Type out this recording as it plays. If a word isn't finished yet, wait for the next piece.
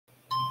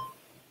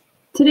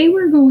Today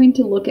we're going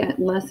to look at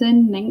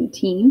lesson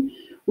 19,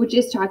 which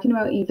is talking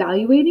about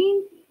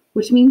evaluating,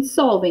 which means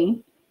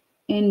solving,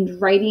 and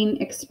writing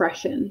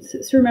expressions.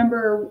 So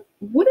remember,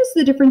 what is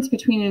the difference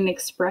between an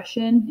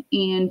expression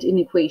and an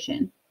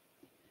equation?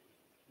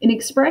 An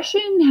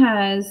expression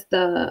has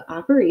the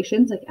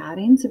operations like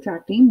adding,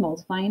 subtracting,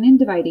 multiplying, and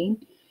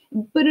dividing,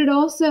 but it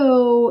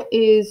also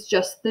is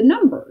just the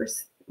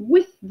numbers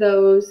with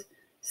those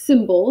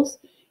symbols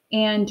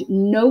and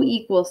no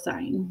equal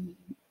sign.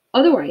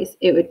 Otherwise,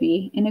 it would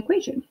be an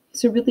equation.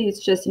 So really,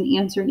 it's just an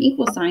answer and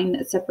equal sign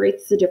that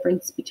separates the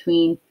difference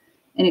between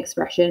an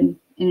expression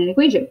and an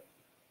equation.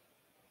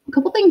 A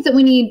couple things that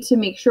we need to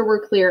make sure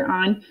we're clear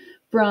on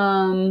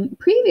from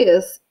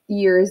previous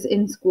years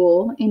in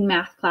school, in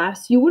math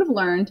class, you would have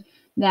learned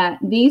that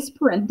these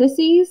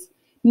parentheses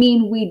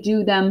mean we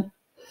do them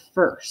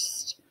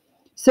first.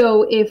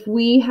 So if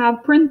we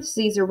have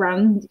parentheses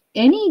around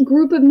any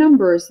group of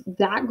numbers,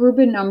 that group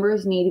of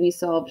numbers need to be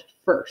solved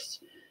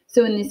first.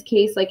 So in this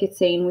case, like it's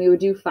saying, we would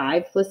do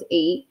 5 plus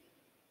 8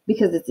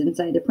 because it's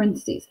inside the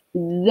parentheses.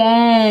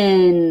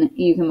 Then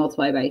you can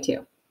multiply by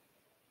 2.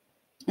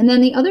 And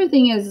then the other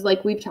thing is,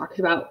 like we've talked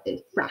about,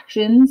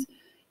 fractions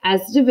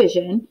as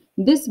division.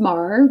 This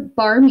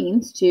bar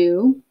means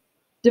to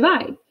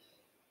divide.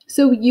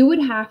 So you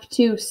would have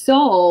to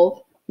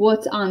solve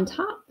what's on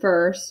top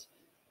first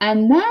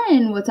and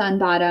then what's on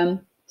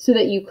bottom so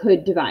that you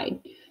could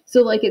divide.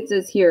 So like it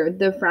says here,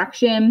 the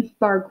fraction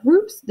bar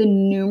groups the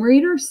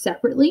numerator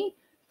separately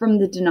from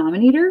the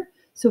denominator.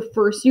 So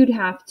first you'd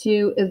have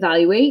to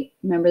evaluate.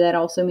 Remember, that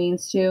also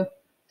means to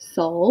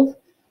solve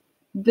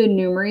the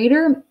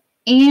numerator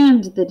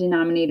and the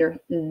denominator.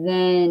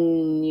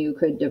 Then you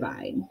could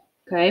divide.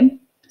 Okay.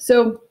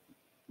 So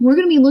we're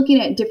going to be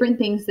looking at different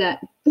things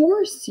that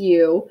force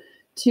you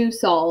to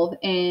solve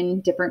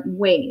in different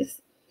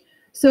ways.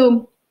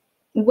 So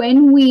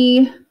when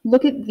we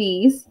look at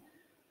these,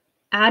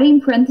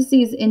 adding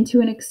parentheses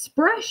into an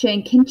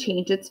expression can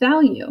change its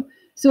value.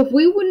 So if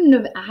we wouldn't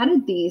have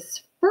added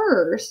these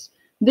first,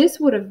 this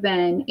would have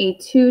been a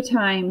 2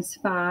 times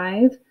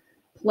 5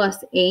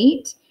 plus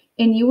 8,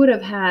 and you would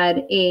have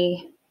had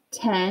a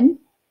 10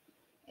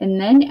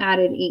 and then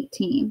added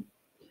 18.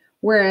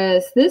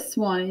 Whereas this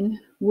one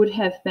would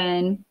have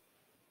been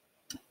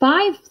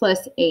 5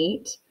 plus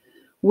 8,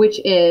 which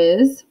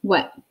is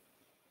what?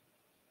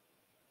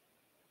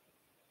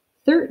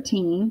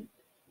 13.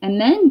 And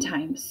then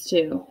times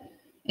 2.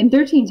 And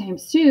 13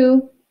 times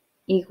 2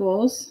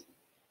 equals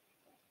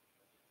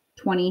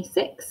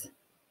 26.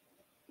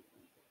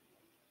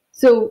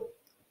 So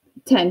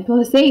 10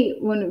 plus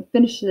 8, when we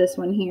finish this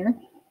one here,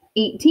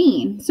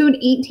 18. So an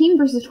 18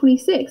 versus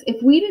 26.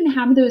 If we didn't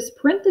have those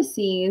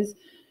parentheses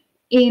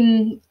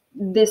in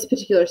this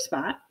particular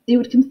spot, it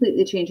would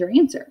completely change our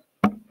answer.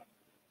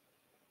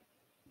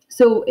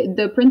 So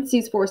the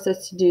parentheses force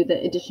us to do the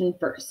addition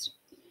first.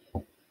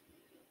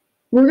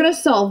 We're going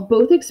to solve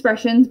both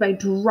expressions by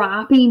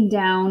dropping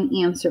down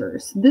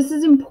answers. This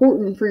is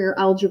important for your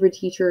algebra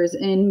teachers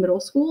in middle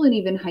school and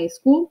even high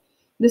school.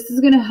 This is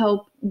going to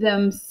help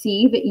them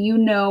see that you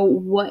know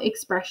what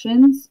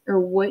expressions or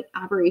what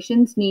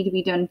operations need to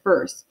be done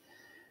first.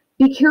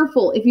 Be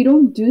careful. If you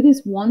don't do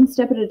this one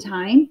step at a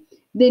time,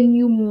 then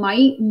you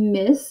might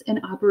miss an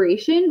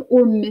operation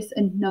or miss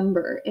a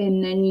number,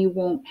 and then you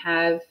won't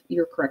have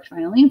your correct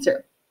final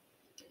answer.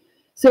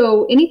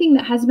 So anything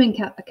that hasn't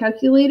been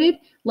calculated,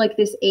 like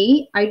this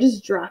 8, I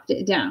just dropped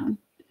it down.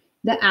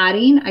 The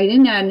adding, I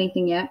didn't add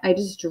anything yet. I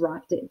just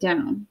dropped it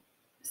down.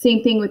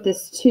 Same thing with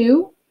this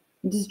 2.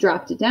 Just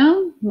dropped it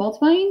down.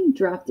 Multiplying,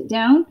 dropped it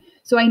down.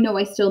 So I know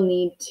I still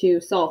need to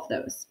solve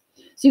those.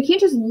 So you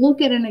can't just look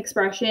at an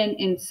expression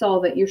and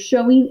solve it. You're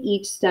showing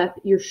each step.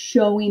 You're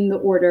showing the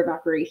order of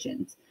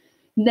operations.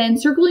 Then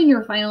circling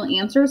your final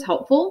answer is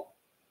helpful.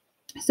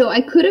 So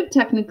I could have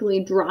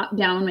technically dropped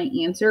down my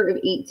answer of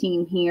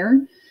 18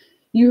 here.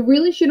 You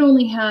really should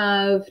only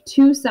have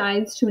 2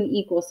 sides to an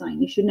equal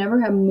sign. You should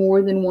never have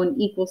more than one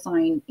equal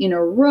sign in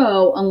a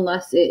row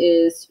unless it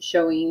is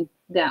showing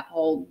that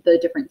all the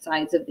different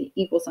sides of the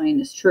equal sign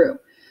is true.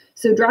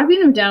 So dropping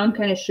them down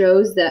kind of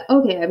shows that,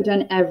 okay, I've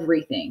done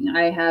everything.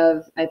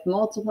 I've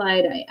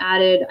multiplied, I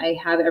added, I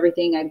have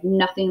everything. I have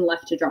nothing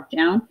left to drop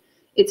down.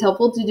 It's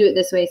helpful to do it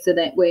this way so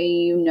that way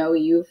you know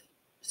you've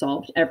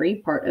solved every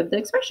part of the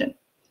expression.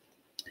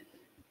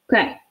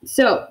 Okay,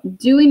 so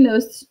doing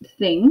those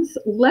things,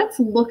 let's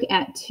look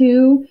at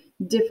 2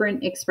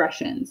 different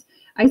expressions.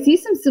 I see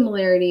some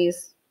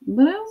similarities,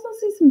 but I also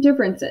see some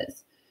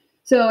differences.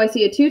 So I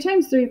see a 2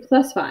 times 3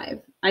 plus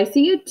 5. I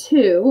see a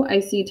 2, I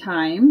see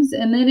times,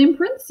 and then in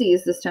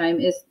parentheses this time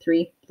is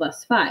 3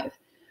 plus 5.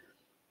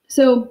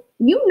 So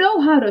you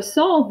know how to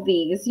solve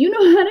these. You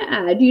know how to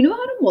add. You know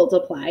how to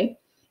multiply.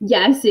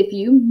 Yes, if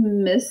you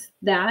miss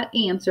that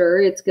answer,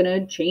 it's going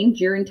to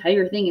change your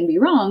entire thing and be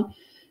wrong.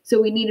 So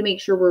we need to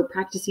make sure we're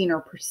practicing our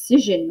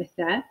precision with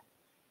that.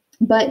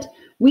 But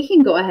we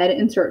can go ahead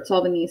and start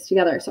solving these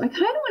together. So I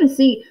kind of want to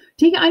see,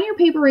 take it on your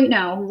paper right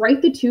now,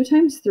 write the 2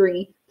 times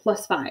 3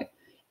 plus 5.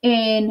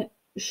 And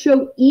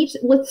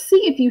let's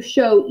see if you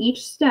show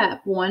each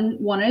step one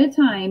at a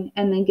time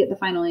and then get the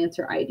final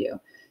answer I do.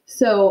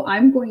 So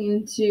I'm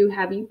going to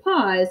have you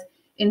pause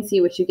and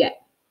see what you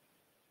get.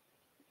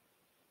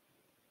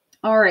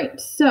 All right,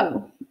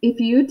 so if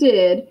you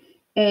did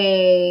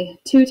a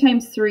 2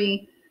 times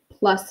 3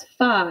 plus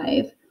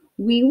 5,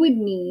 we would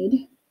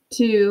need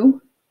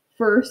to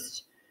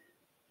first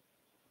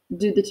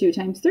do the 2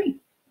 times 3.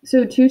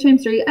 So 2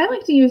 times 3, I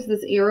like to use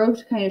this arrow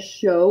to kind of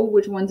show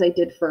which ones I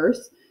did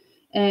first.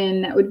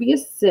 And that would be a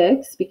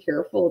 6. Be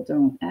careful,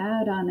 don't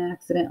add on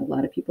accident. A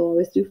lot of people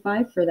always do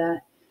 5 for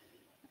that.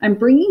 I'm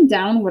bringing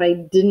down what I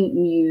didn't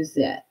use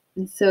yet.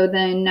 And so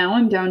then now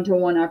I'm down to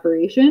one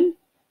operation.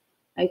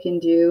 I can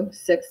do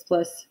 6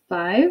 plus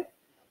 5.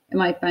 And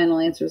my final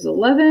answer is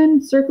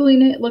 11.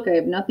 Circling it. Look, I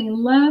have nothing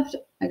left.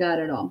 I got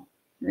it all,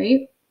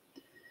 right?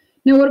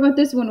 Now, what about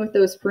this one with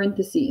those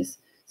parentheses?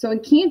 So I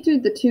can't do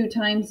the 2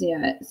 times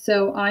yet.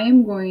 So I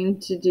am going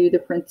to do the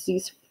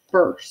parentheses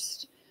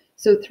first.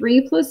 So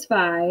 3 plus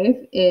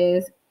 5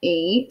 is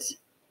 8.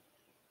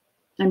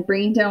 I'm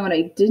bringing down what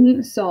I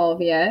didn't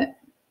solve yet.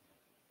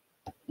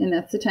 And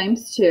that's the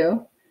times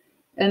 2.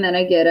 And then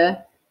I get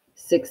a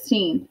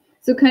 16.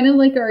 So kind of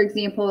like our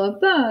example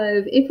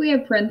above, if we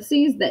have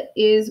parentheses, that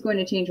is going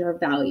to change our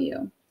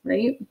value,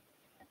 right?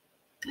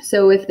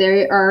 So if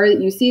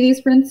you see these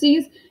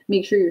parentheses,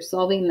 make sure you're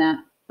solving that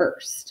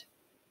first.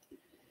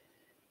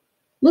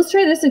 Let's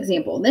try this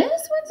example. This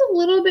one's a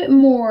little bit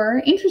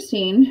more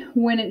interesting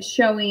when it's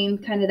showing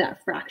kind of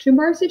that fraction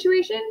bar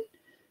situation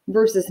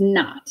versus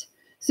not.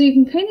 So you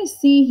can kind of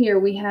see here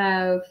we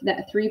have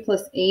that 3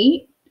 plus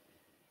 8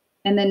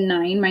 and then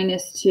 9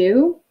 minus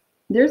 2.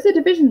 There's a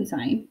division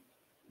sign,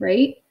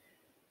 right?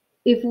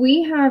 If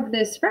we have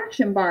this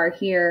fraction bar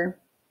here,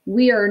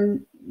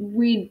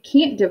 we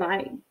can't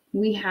divide.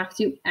 We have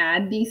to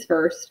add these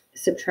first,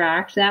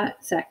 subtract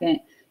that second,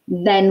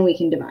 then we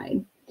can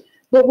divide.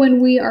 But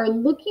when we are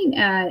looking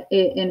at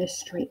it in a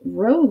straight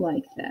row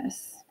like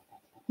this,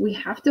 we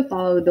have to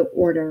follow the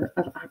order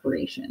of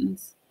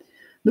operations.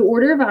 The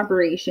order of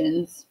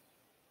operations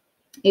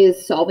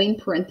is solving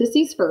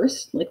parentheses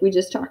first, like we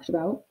just talked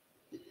about.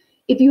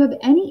 If you have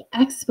any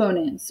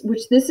exponents,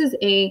 which this is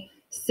a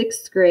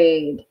 6th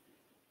grade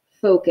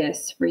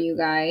focus for you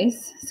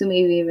guys, so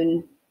maybe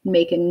even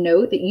make a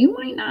note that you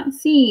might not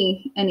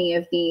see any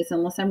of these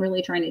unless I'm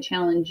really trying to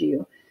challenge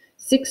you.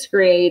 6th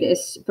grade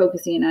is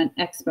focusing on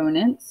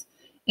exponents.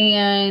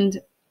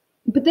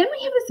 But then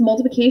we have this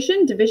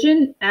multiplication,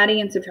 division, adding,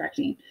 and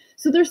subtracting.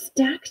 So they're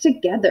stacked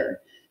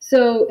together.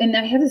 So, and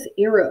I have this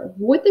arrow.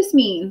 What this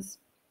means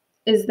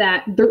is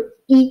that they're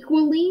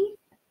equally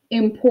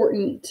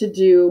important to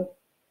do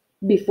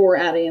before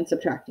adding and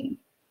subtracting.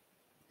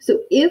 So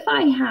if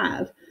I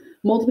have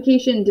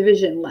multiplication and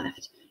division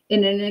left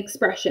in an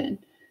expression,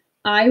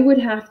 I would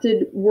have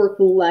to work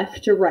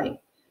left to right.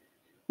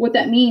 What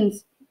that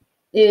means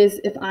is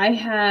if I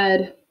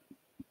had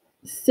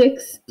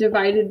 6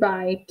 divided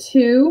by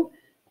 2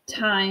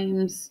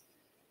 times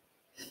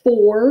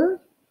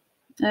 4,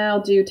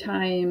 I'll do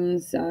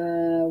times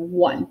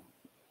 1.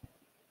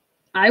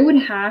 I would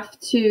have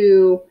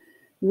to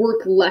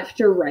work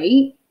left or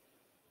right.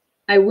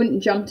 I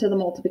wouldn't jump to the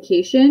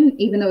multiplication,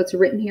 even though it's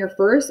written here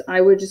first.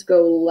 I would just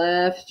go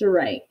left to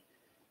right,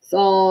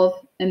 solve,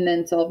 and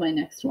then solve my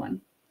next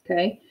one,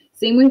 okay?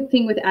 Same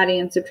thing with adding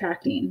and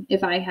subtracting.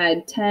 If I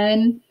had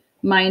 10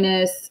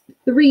 minus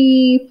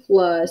 3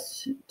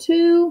 plus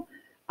 2,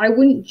 I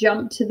wouldn't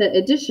jump to the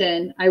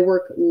addition. I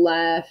work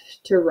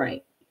left to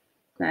right,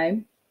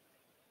 okay?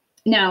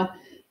 Now,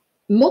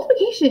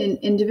 multiplication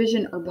and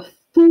division are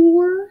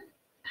before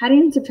adding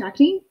and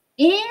subtracting.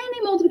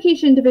 Any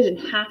multiplication and division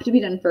have to be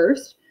done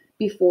first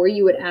before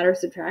you would add or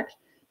subtract,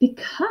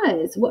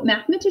 because what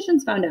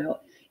mathematicians found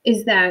out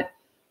is that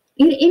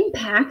it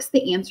impacts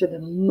the answer the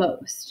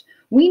most.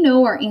 We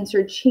know our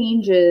answer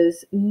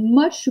changes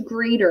much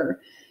greater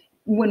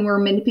when we're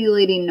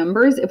manipulating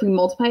numbers if we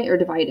multiply it or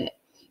divide it.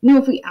 Now,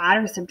 if we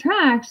add or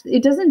subtract,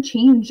 it doesn't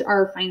change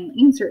our final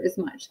answer as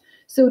much.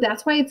 So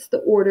that's why it's the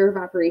order of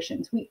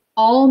operations.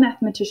 All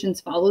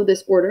mathematicians follow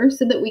this order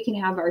so that we can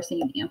have our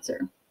same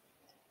answer.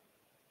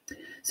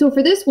 So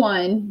for this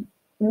one,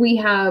 we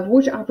have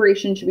which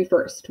operation should be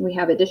first? We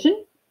have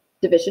addition,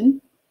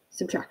 division,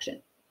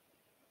 subtraction.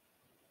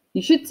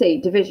 You should say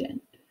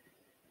division.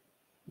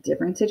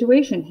 Different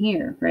situation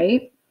here,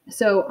 right?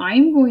 So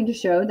I'm going to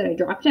show that I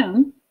drop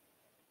down.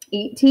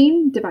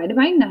 18 divided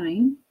by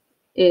 9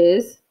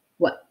 is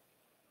what?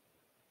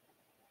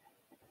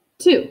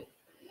 2.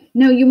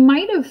 Now, you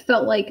might have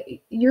felt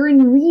like you're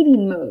in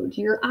reading mode.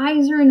 Your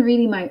eyes are in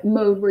reading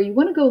mode where you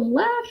want to go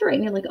left, right,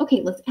 and you're like,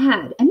 okay, let's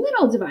add, and then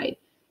I'll divide.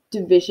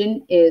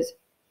 Division is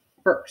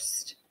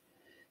first.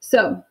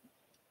 So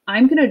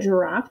I'm going to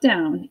drop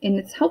down, and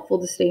it's helpful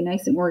to stay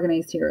nice and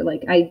organized here.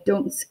 Like, I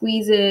don't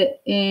squeeze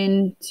it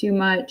in too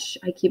much.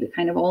 I keep it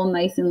kind of all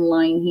nice in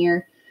line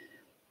here.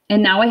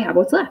 And now I have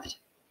what's left.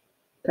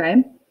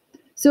 Okay,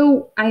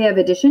 so I have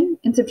addition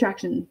and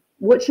subtraction.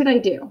 What should I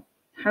do?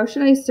 How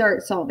should I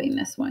start solving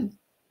this one?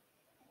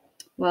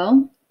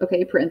 Well,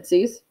 okay,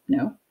 parentheses,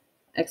 no.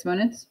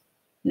 Exponents?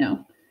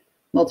 No.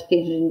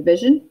 Multiplication and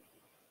division?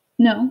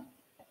 No.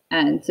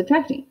 And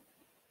subtracting?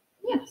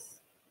 Yes.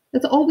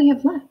 That's all we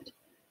have left.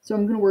 So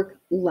I'm going to work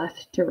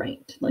left to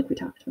right, like we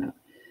talked about.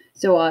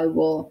 So I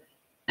will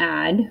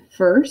add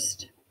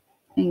first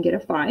and get a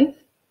 5.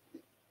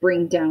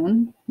 Bring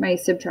down my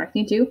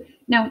subtracting 2.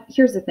 Now,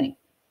 here's the thing.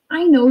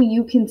 I know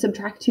you can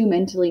subtract 2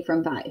 mentally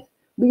from 5.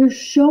 But you're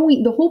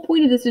showing, the whole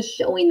point of this is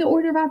showing the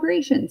order of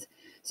operations.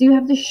 So you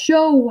have to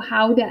show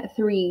how that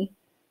 3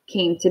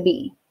 came to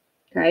be.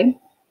 Okay?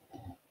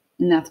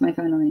 And that's my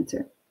final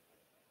answer.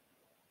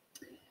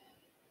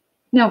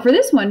 Now for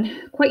this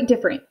one, quite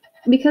different.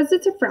 Because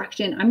it's a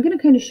fraction, I'm going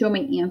to kind of show my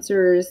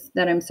answers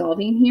that I'm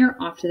solving here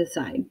off to the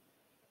side.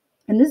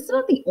 And this is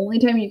not the only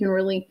time you can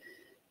really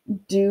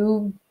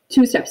do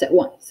 2 steps at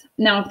once.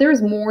 Now, if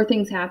there's more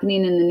things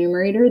happening in the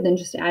numerator than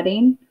just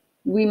adding,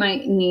 we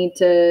might need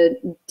to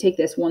take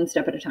this 1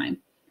 step at a time.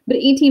 But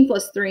 18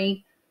 plus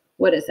 3,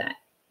 what is that?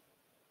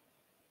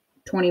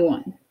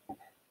 21.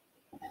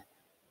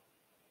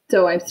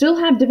 So I still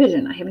have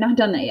division. I have not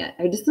done that yet.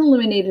 I just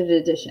eliminated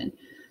addition.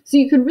 So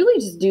you could really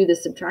just do the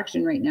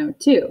subtraction right now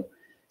too.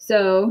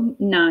 So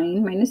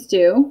 9 minus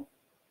 2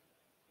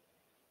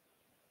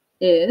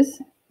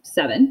 is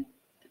 7.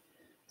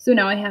 So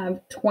now I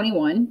have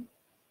 21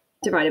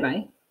 divided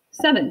by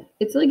 7.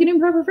 It's like an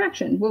improper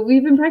fraction. Well,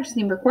 we've been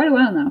practicing for quite a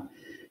while now.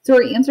 So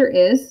our answer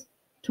is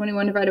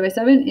 21 divided by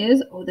 7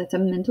 is, oh, that's a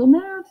mental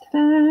math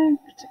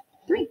fact,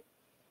 3.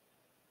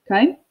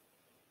 Okay?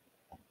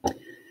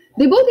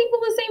 They both equal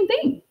the same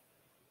thing.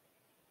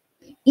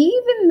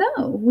 Even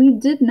though we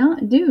did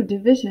not do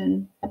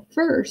division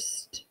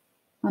first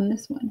on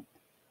this one.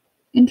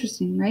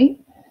 Interesting, right?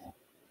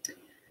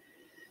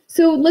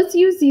 So let's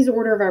use these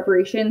order of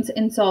operations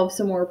and solve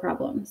some more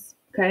problems,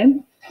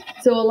 okay?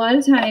 So a lot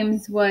of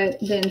times what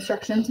the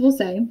instructions will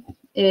say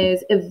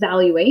is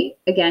evaluate.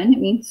 Again, it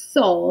means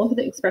solve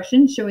the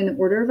expression showing the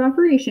order of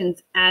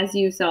operations as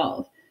you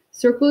solve.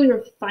 Circle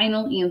your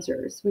final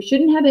answers. We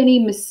shouldn't have any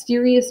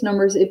mysterious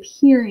numbers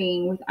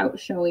appearing without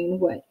showing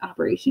what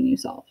operation you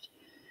solved.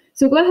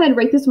 So go ahead,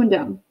 write this one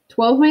down.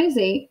 12 minus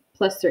 8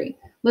 plus 3.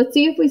 Let's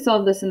see if we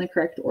solve this in the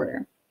correct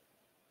order.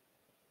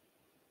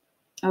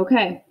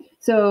 Okay,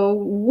 so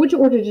which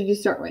order did you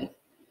start with?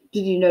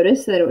 Did you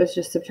notice that it was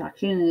just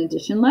subtraction and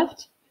addition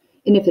left?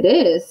 And if it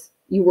is,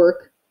 you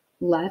work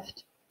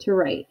left to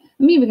right.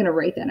 I'm even going to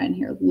write that on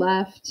here,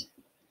 left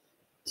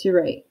to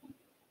right.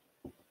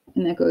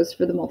 And that goes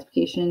for the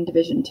multiplication and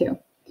division too.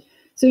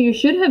 So you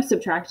should have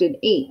subtracted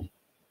 8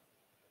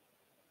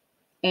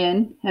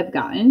 and have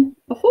gotten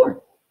a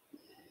 4.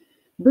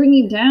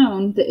 Bringing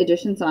down the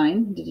addition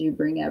sign, did you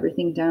bring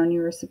everything down you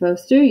were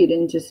supposed to? You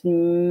didn't just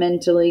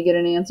mentally get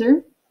an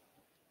answer,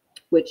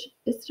 which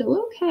is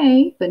still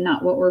okay, but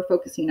not what we're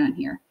focusing on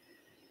here.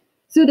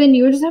 So then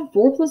you would just have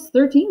 4 plus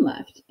 13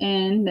 left,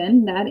 and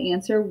then that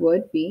answer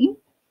would be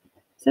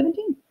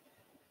 17.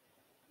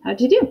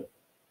 How'd you do?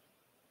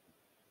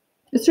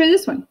 Let's try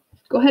this one.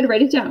 Go ahead and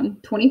write it down.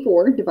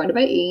 24 divided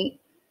by 8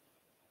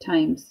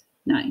 times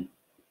 9.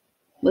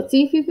 Let's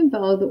see if you can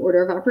follow the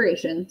order of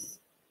operations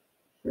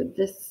for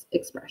this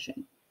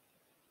expression.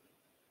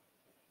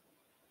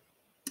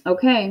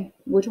 Okay,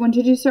 which one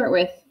did you start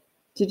with?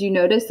 Did you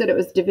notice that it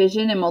was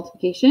division and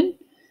multiplication?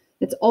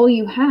 It's all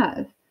you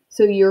have.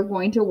 So you're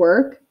going to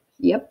work,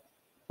 yep,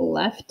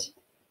 left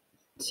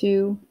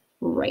to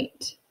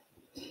right.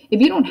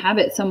 If you don't have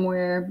it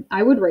somewhere,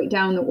 I would write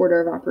down the order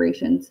of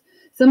operations.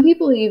 Some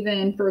people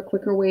even, for a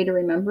quicker way to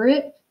remember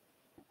it,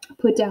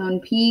 put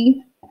down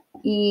P,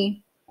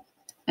 E,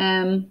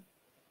 M,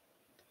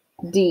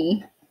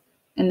 D,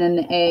 and then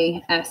the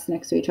A, S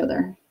next to each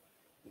other.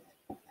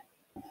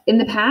 In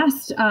the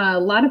past, a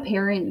lot of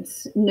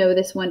parents know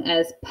this one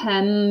as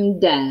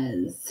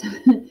PEMDAS.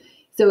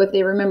 So if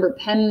they remember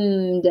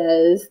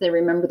PEMDAS, they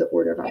remember the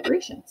order of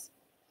operations.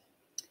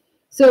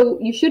 So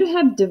you should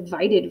have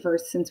divided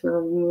first since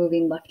we're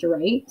moving left to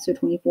right. So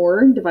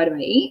 24 divided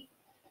by 8,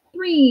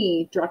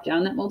 3. Drop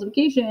down that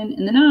multiplication,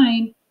 and the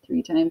 9.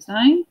 3 times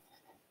 9,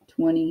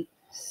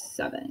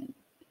 27.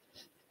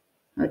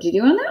 How'd you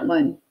do on that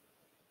one?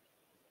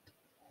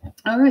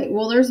 All right,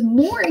 well, there's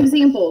more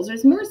examples.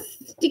 There's more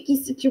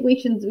sticky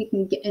situations we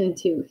can get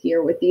into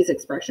here with these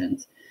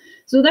expressions.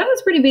 So that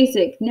was pretty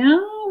basic. Now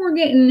we're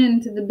getting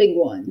into the big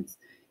ones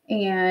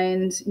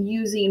and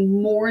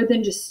using more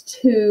than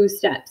just 2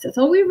 steps. That's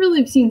all we've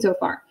really seen so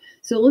far.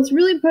 So let's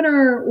really put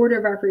our order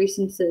of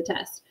operations to the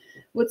test.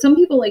 What some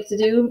people like to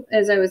do,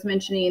 as I was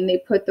mentioning, they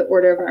put the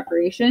order of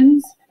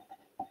operations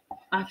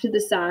off to the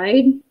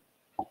side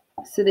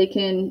so they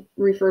can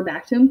refer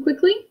back to them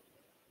quickly.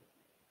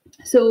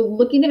 So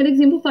looking at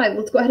example 5,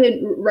 let's go ahead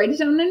and write it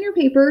down on your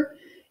paper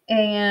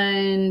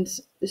and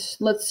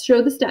let's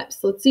show the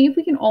steps. Let's see if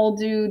we can all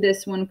do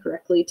this one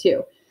correctly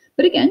too.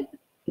 But again,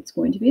 it's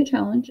going to be a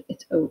challenge.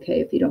 It's okay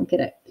if you don't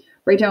get it.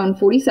 Write down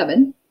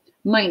 47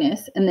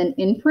 minus, and then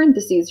in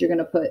parentheses, you're going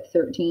to put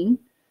 13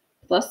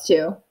 plus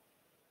 2,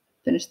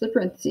 finish the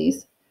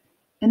parentheses,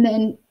 and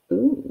then,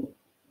 ooh,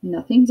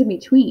 nothing's in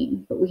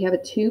between, but we have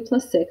a 2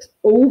 plus 6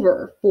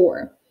 over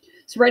 4.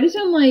 So write it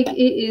down like it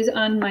is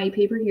on my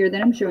paper here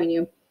that I'm showing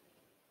you.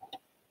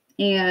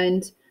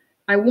 And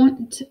I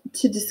want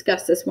to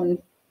discuss this one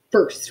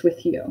first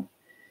with you.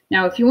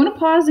 Now, if you want to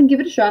pause and give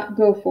it a shot,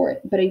 go for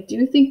it. But I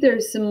do think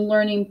there's some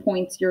learning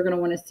points you're going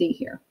to want to see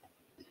here.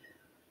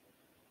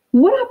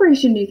 What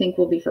operation do you think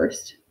will be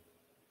first?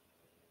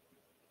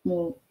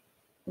 Well,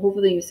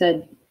 hopefully you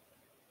said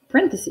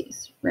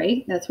parentheses,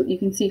 right? That's what you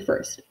can see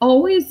first.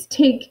 Always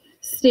take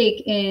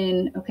stake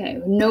in,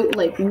 okay, note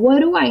like, what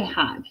do I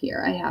have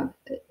here? I have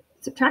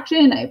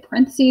subtraction, I have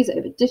parentheses, I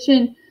have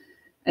addition,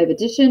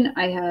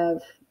 I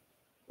have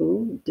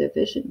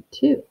division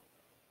too.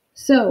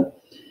 So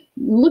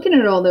looking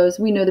at all those,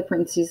 we know the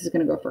parentheses is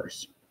going to go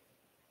first.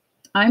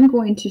 I'm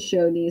going to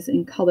show these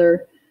in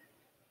color,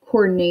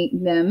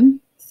 coordinate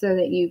them so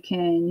that you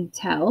can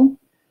tell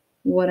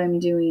what I'm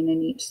doing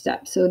in each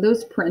step. So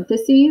those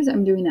parentheses,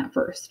 I'm doing that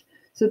first.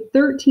 So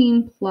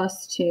 13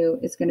 plus 2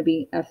 is going to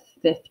be a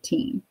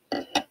 15.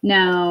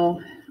 Now,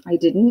 I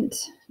didn't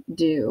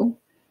do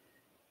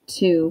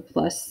 2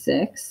 plus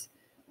 6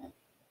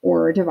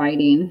 or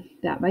dividing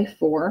that by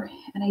 4,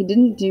 and I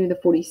didn't do the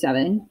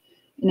 47,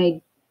 and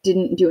I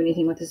didn't do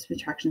anything with the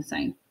subtraction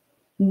sign.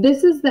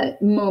 This is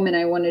that moment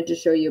I wanted to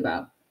show you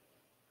about.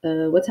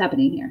 What's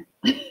happening here?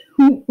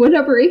 What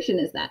operation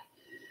is that?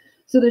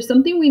 So there's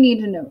something we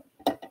need to know,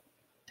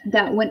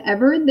 that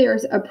whenever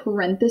there's a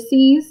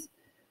parentheses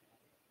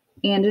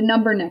and a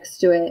number next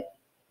to it,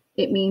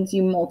 it means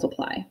you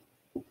multiply.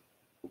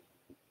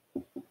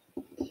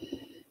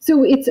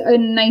 So it's a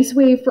nice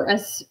way for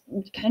us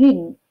kind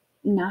of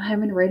not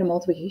having to write a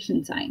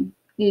multiplication sign.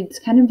 It's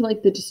kind of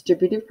like the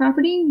distributive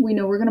property. We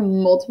know we're going to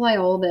multiply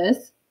all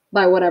this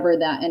by whatever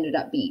that ended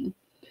up being.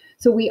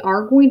 So we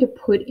are going to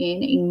put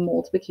in a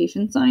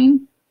multiplication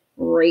sign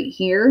right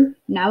here.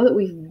 Now that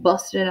we've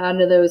busted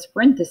out of those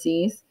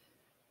parentheses,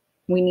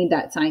 we need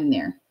that sign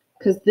there,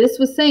 because this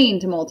was saying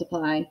to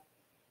multiply,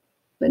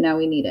 but now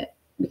we need it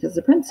because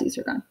the parentheses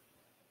are gone.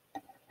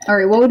 All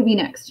right, what would be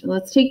next?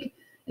 Let's take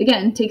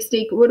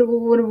stake. What do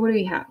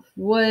we have?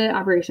 What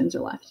operations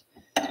are left?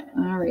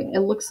 All right, it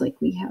looks like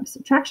we have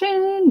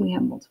subtraction, we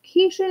have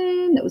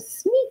multiplication, that was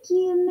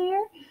sneaky in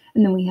there,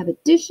 and then we have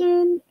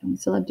addition, and we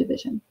still have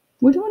division.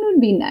 Which one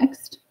would be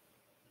next?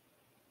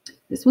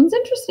 This one's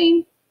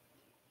interesting.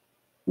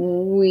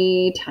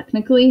 We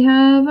technically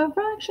have a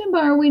fraction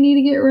bar we need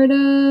to get rid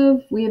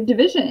of. We have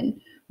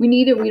division. We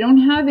need it. We don't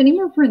have any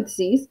more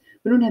parentheses.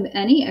 We don't have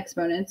any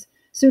exponents.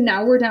 So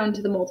now we're down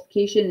to the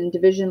multiplication and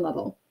division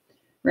level,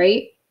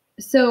 right?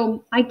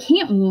 So I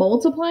can't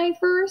multiply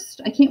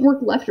first. I can't work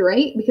left or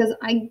right because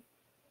I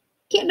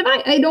can't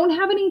divide. I don't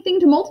have anything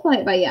to multiply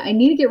it by yet. I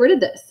need to get rid of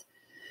this.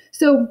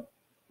 So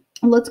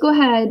let's go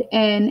ahead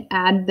and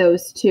add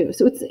those two.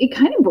 So it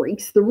kind of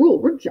breaks the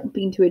rule. We're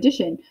jumping to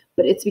addition,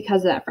 but it's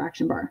because of that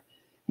fraction bar.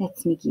 That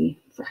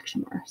sneaky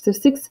fraction bar. So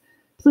 6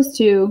 plus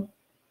 2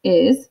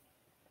 is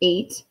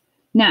 8.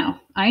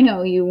 Now, I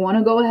know you want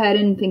to go ahead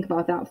and think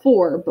about that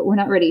 4, but we're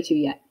not ready to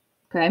yet.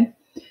 Okay?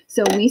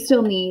 So we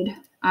still need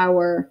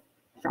our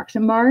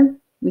fraction bar.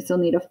 We still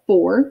need a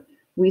 4.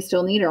 We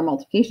still need our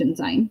multiplication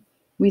sign.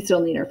 We still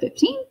need our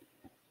 15,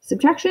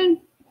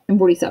 subtraction, and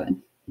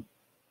 47.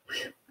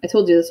 Whew. I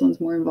told you this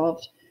one's more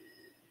involved.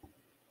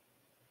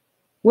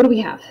 What do we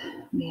have?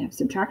 We have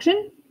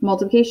subtraction,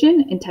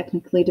 multiplication, and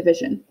technically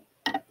division.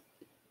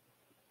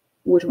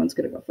 Which one's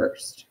going to go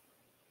first?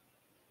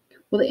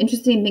 Well, the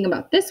interesting thing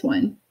about this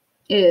one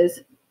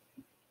is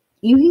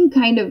you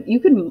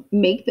could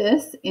make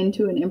this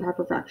into an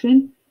improper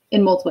fraction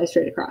and multiply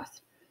straight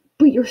across,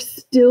 but you're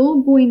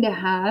still going to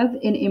have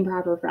an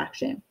improper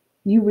fraction.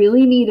 You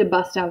really need to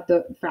bust out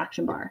the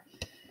fraction bar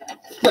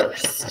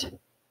first.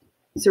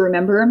 So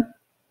remember,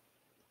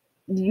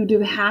 you do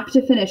have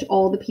to finish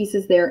all the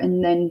pieces there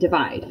and then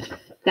divide.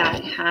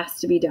 That has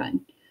to be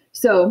done.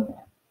 So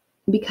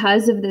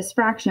because of this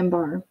fraction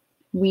bar,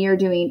 we are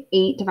doing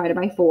 8 divided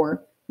by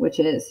 4, which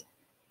is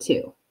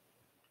 2.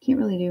 Can't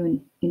really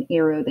do an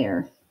arrow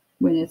there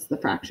when it's the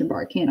fraction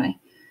bar, can I?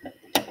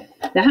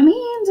 That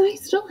means I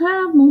still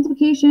have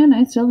multiplication,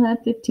 I still have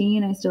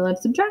 15, I still have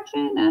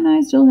subtraction, and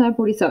I still have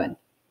 47.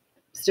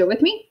 Still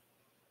with me?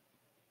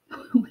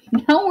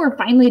 Now we're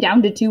finally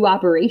down to 2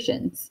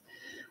 operations.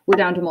 We're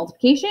down to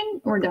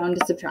multiplication, or we're down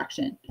to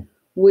subtraction.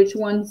 Which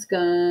one's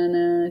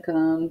gonna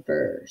come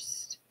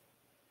first?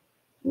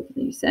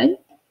 Hopefully you said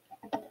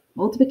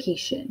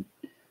multiplication.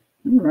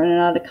 I'm running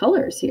out of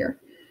colors here.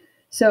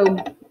 So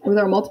with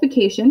our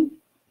multiplication,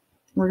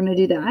 we're gonna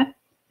do that.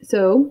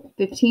 So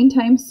 15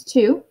 times 2,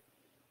 you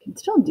can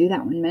still do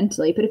that one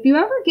mentally, but if you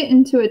ever get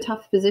into a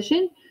tough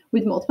position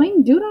with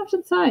multiplying, do it off to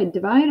the side,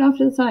 divide off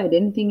to the side,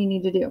 anything you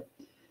need to do.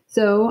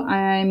 So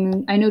I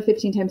know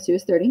 15 times 2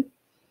 is 30.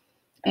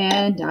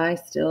 And I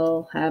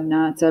still have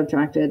not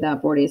subtracted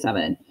that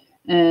 47.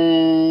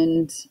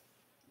 And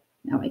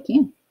now I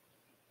can.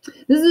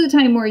 This is a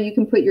time where you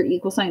can put your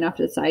equal sign off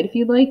to the side if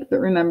you'd like.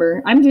 But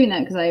remember, I'm doing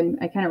that because I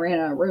kind of ran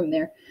out of room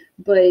there.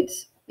 But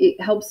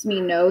it helps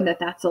me know that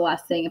that's the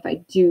last thing if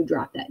I do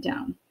drop that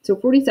down. So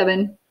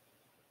 47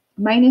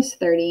 minus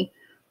 30,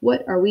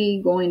 what are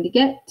we going to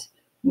get?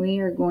 we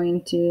are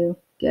going to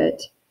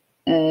get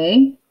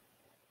a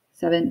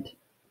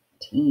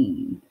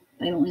 17.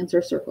 Final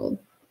answer circled.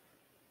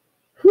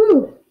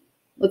 Whew.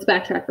 Let's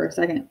backtrack for a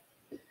second.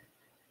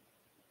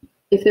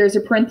 If there's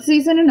a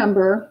parentheses in a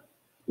number,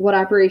 what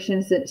operation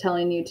is it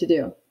telling you to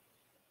do?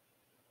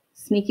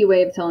 Sneaky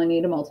way of telling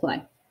you to multiply.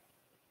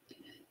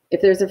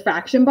 If there's a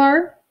fraction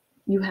bar,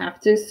 you have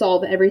to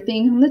solve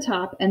everything on the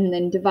top and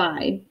then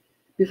divide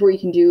before you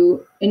can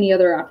do any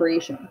other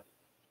operation,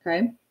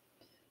 okay?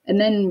 And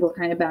then we're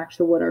kind of back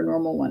to what our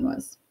normal one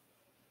was.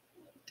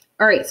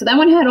 All right, so that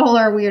one had all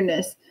our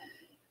weirdness.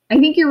 I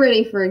think you're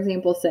ready for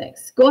example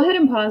 6. Go ahead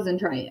and pause and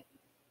try it.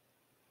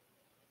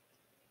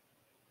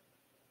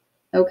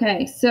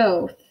 Okay,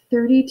 so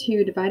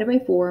 32 divided by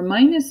 4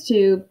 minus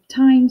 2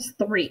 times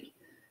 3.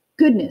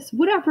 Goodness,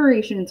 what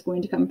operation is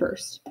going to come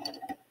first?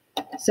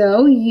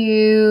 So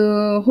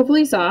you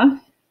hopefully saw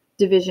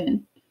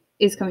division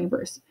is coming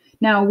first.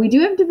 Now, we do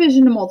have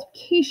division and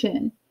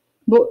multiplication,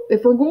 but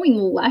if we're going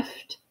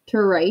left to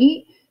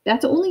right,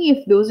 that's only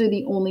if those are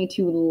the only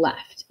two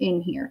left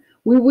in here.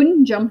 We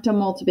wouldn't jump to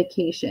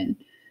multiplication.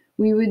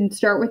 We would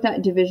start with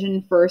that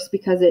division first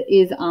because it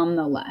is on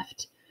the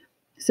left.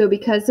 So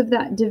because of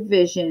that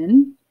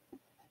division,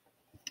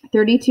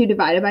 32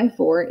 divided by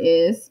 4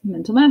 is,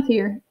 mental math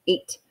here,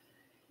 8.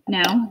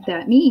 Now,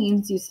 that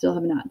means you still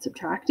have not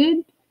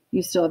subtracted,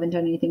 you still haven't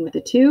done anything with the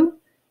 2,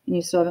 and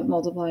you still haven't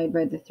multiplied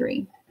by the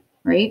 3,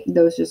 right?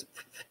 Those just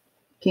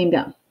came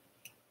down.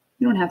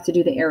 You don't have to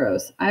do the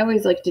arrows. I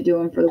always like to do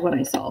them for what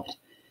I solved.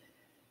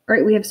 All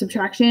right, we have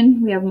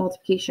subtraction, we have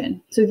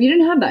multiplication. So if you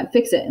didn't have that,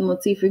 fix it, and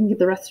let's see if we can get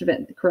the rest of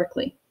it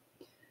correctly.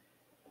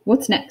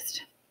 What's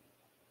next?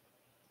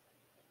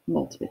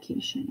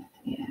 Multiplication,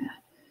 yeah.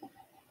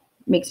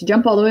 Makes you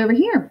jump all the way over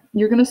here.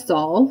 You're going to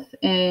solve,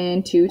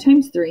 and 2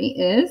 times 3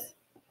 is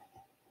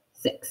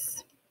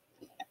 6.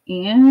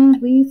 And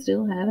we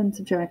still haven't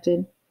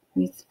subtracted.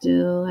 We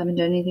still haven't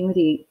done anything with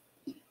 8.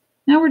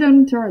 Now we're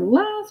done to our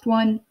last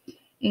one,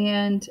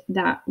 and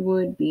that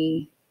would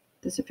be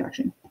the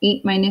subtraction.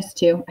 8 minus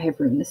 2, I have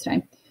room this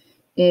time,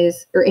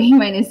 is, or 8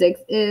 minus 6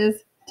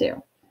 is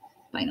 2.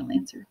 Final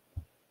answer.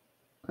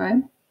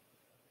 Okay?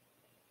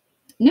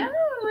 Now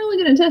I'm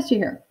really going to test you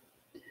here.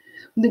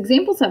 With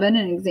example 7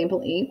 and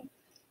example 8,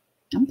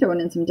 I'm throwing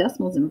in some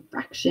decimals and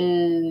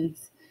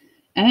fractions.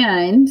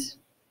 And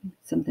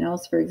something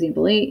else for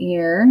example 8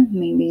 here,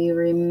 maybe you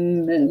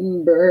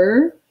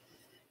remember.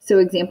 So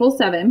example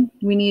 7,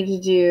 we need to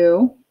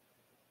do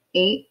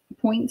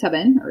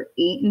 8.7 or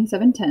 8 and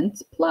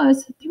 7/10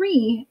 plus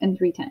 3 and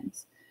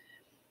 3/10.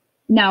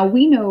 Now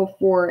we know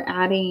for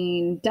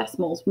adding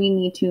decimals, we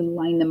need to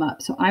line them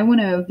up. So I want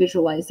to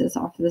visualize this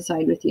off to the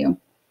side with you.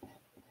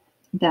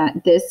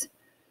 That this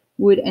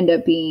would end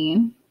up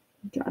being,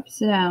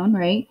 drops it down,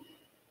 right?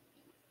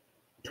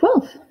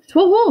 12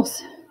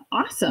 holes.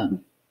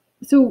 Awesome.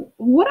 So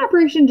what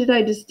operation did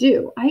I just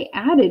do? I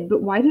added,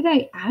 but why did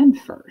I add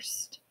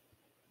first?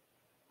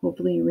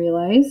 Hopefully you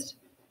realized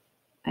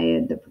I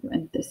had the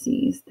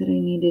parentheses that I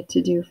needed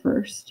to do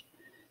first.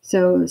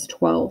 So it was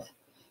 12.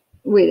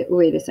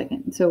 Wait a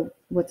second. So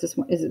what's this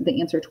one? Is it the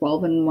answer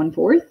 12 and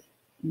 1/4?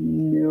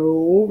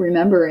 No.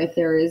 Remember, if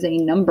there is a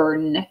number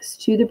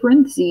next to the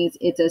parentheses,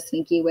 it's a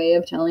sneaky way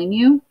of telling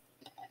you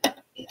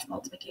it's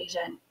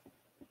multiplication.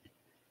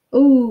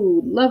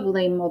 Oh,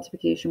 lovely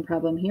multiplication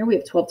problem here. We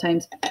have 12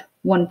 times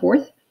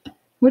 1/4.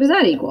 What does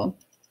that equal?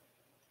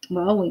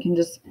 Well, we can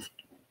just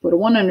put a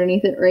 1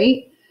 underneath it,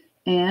 right?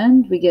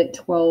 And we get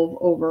 12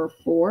 over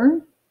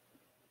 4.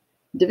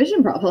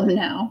 Division problem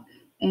now.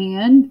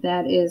 And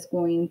that is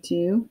going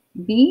to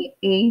be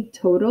a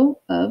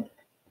total of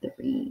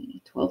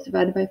 3. 12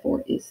 divided by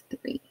 4 is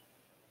 3.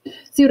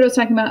 See what I was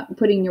talking about?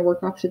 Putting your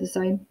work off to the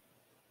side.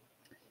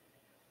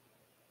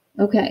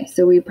 Okay,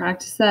 so we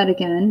practiced that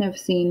again of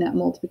seeing that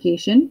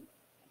multiplication.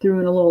 Threw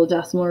in a little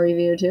decimal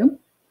review too.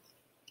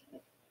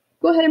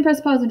 Go ahead and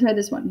press pause and try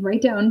this one.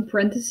 Write down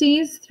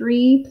parentheses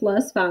 3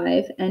 plus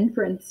 5 end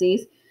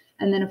parentheses,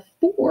 and then a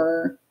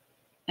 4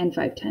 and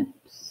 5/10.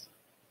 Let's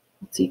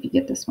see if you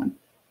get this one.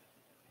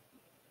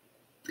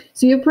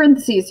 So you have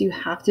parentheses, you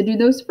have to do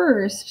those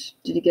first.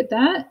 Did you get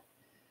that?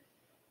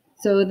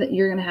 So that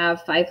you're going to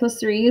have 5 plus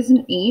 3 is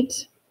an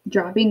 8,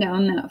 dropping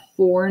down that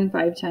 4 and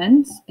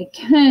 5/10.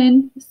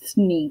 Again,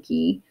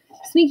 sneaky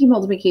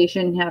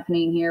multiplication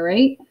happening here,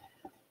 right?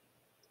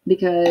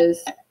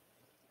 Because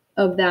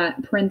of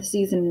that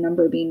parentheses and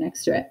number being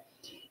next to it.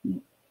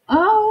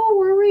 Oh,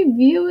 we're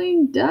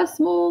reviewing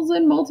decimals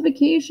and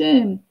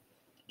multiplication.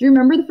 Do you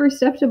remember the first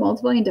step to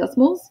multiplying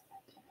decimals?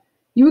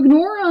 You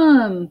ignore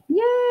them.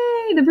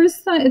 Yay! The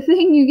first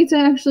thing you get to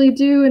actually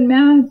do in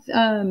math,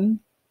 the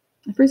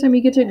first time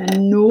you get to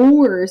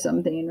ignore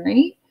something,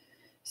 right?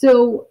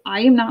 So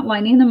I am not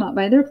lining them up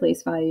by their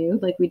place value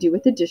like we do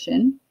with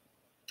addition,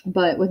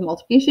 but with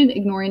multiplication,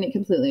 ignoring it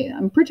completely.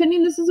 I'm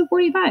pretending this is a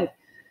 45.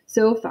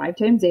 So 5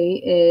 times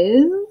 8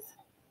 is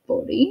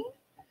 40.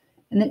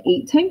 And then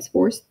 8 times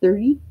 4 is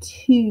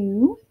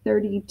 32.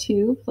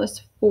 32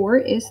 plus 4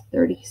 is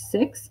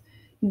 36.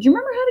 Do you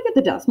remember how to get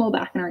the decimal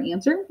back in our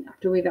answer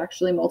after we've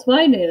actually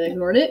multiplied and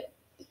ignored it?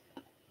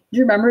 Do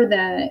you remember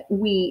that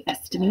we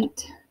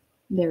estimate?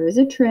 There is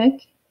a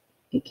trick.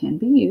 It can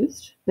be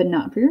used, but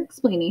not for your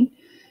explaining.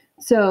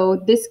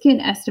 So this can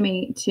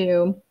estimate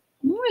to,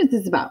 what is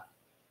this about?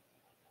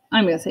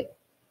 I'm going to say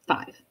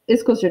 5.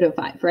 It's closer to a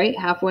 5, right?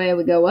 Halfway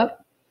we go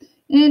up.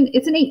 And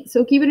it's an 8,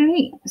 so keep it an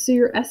 8. So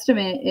your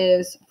estimate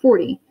is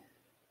 40.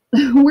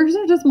 Where's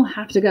our decimal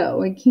have to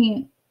go? It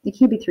can't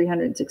be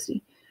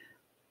 360.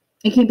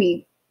 It can't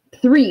be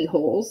 3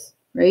 wholes,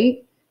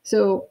 right?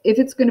 So if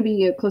it's going to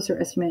be a closer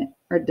estimate,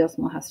 our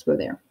decimal has to go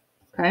there,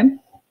 okay?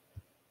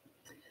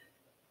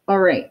 All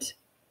right,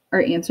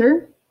 our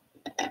answer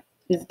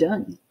is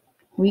done.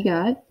 We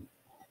got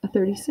a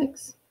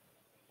 36.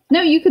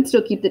 Now you could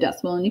still keep the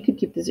decimal and you could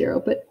keep the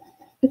 0, but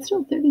it's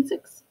still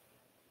 36.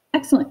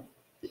 Excellent.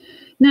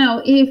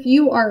 Now, if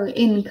you are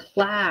in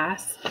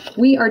class,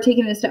 we are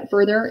taking it a step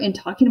further and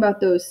talking about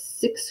those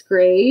 6th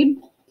grade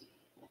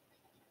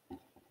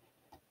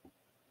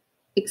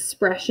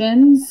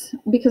expressions,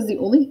 because the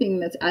only thing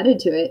that's added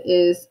to it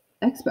is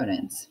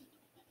exponents,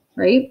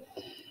 right?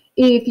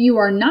 If you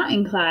are not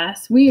in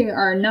class, we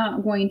are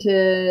not going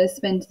to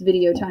spend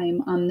video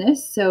time on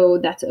this, so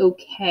that's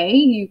okay.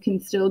 You can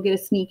still get a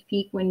sneak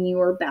peek when you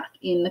are back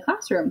in the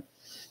classroom.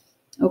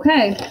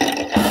 Okay,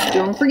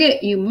 don't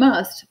forget, you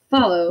must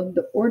follow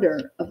the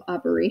order of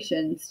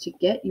operations to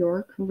get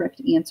your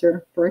correct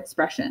answer for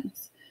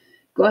expressions.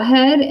 Go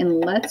ahead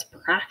and let's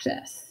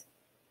practice.